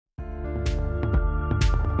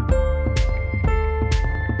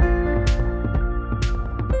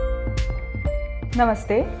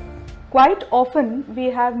Namaste. Quite often we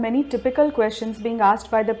have many typical questions being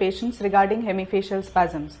asked by the patients regarding hemifacial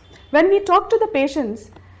spasms. When we talk to the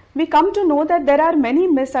patients, we come to know that there are many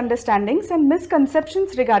misunderstandings and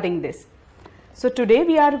misconceptions regarding this. So today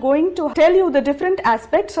we are going to tell you the different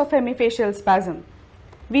aspects of hemifacial spasm.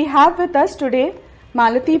 We have with us today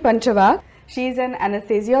Malathi Panchawagh. She is an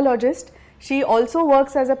anesthesiologist. She also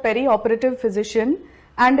works as a peri-operative physician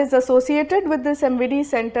and is associated with this MVD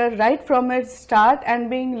center right from its start and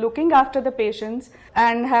being looking after the patients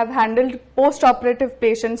and have handled post-operative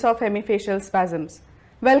patients of hemifacial spasms.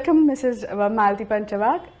 Welcome Mrs. Malathi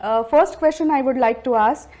Panchawagh. First question I would like to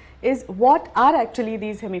ask is, what are actually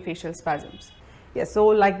these hemifacial spasms? Yes, so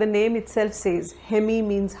like the name itself says, hemi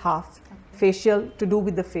means half, facial to do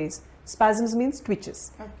with the face. Spasms means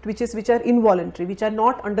twitches, twitches which are involuntary, which are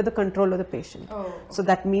not under the control of the patient. So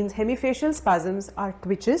that means hemifacial spasms are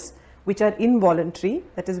twitches which are involuntary,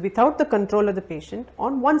 that is without the control of the patient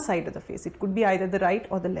on one side of the face. It could be either the right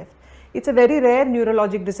or the left. It's a very rare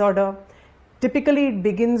neurologic disorder. Typically it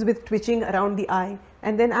begins with twitching around the eye,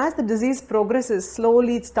 and then as the disease progresses,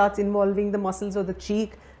 slowly it starts involving the muscles of the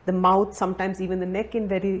cheek, the mouth, sometimes even the neck in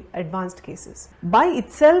very advanced cases. By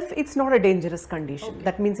itself, it's not a dangerous condition.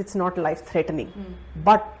 That means it's not life-threatening.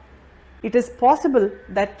 But it is possible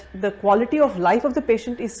that the quality of life of the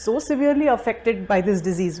patient is so severely affected by this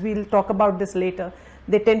disease. We'll talk about this later.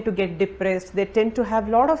 They tend to get depressed. They tend to have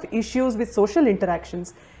a lot of issues with social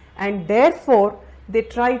interactions, and therefore they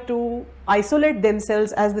try to isolate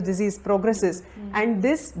themselves as the disease progresses. And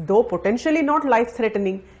this, though potentially not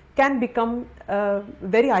life-threatening, can become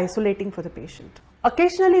very isolating for the patient.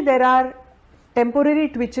 Occasionally there are temporary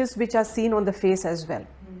twitches which are seen on the face as well,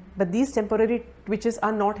 but these temporary twitches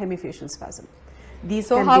are not hemifacial spasm.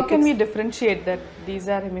 So how can we differentiate that these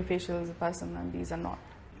are hemifacial spasm and these are not?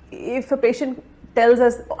 If a patient tells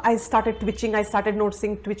us, I started twitching, I started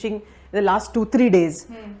noticing twitching the last 2-3 days,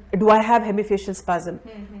 do I have hemifacial spasm?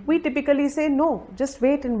 We typically say no, just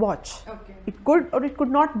wait and watch. It could or it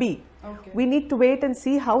could not be. We need to wait and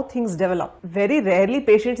see how things develop. Very rarely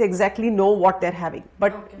patients exactly know what they're having,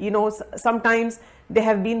 but you know, sometimes they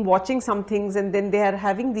have been watching some things and then they are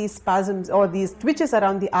having these spasms or these twitches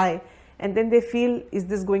around the eye, and then they feel, is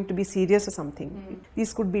this going to be serious or something?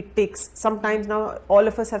 These could be tics. Sometimes now all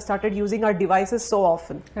of us have started using our devices so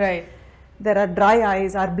often. Right. There are dry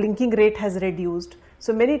eyes, our blinking rate has reduced.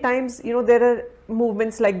 So many times, you know, there are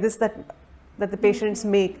movements like this that the patients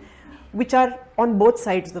make, which are on both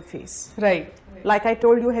sides of the face. Right. Like I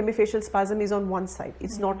told you, hemifacial spasm is on one side,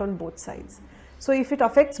 it's not on both sides. So if it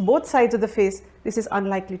affects both sides of the face, this is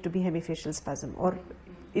unlikely to be hemifacial spasm, or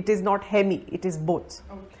it is not hemi, it is both.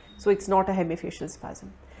 So it's not a hemifacial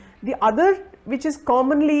spasm. The other, which is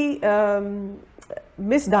commonly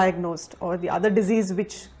misdiagnosed, or the other disease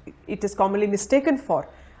which it is commonly mistaken for,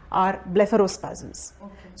 are blepharospasms.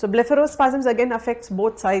 So blepharospasms again affects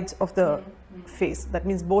both sides of the face. That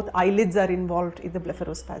means both eyelids are involved in the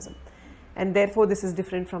blepharospasm, and therefore this is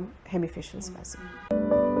different from hemifacial spasm.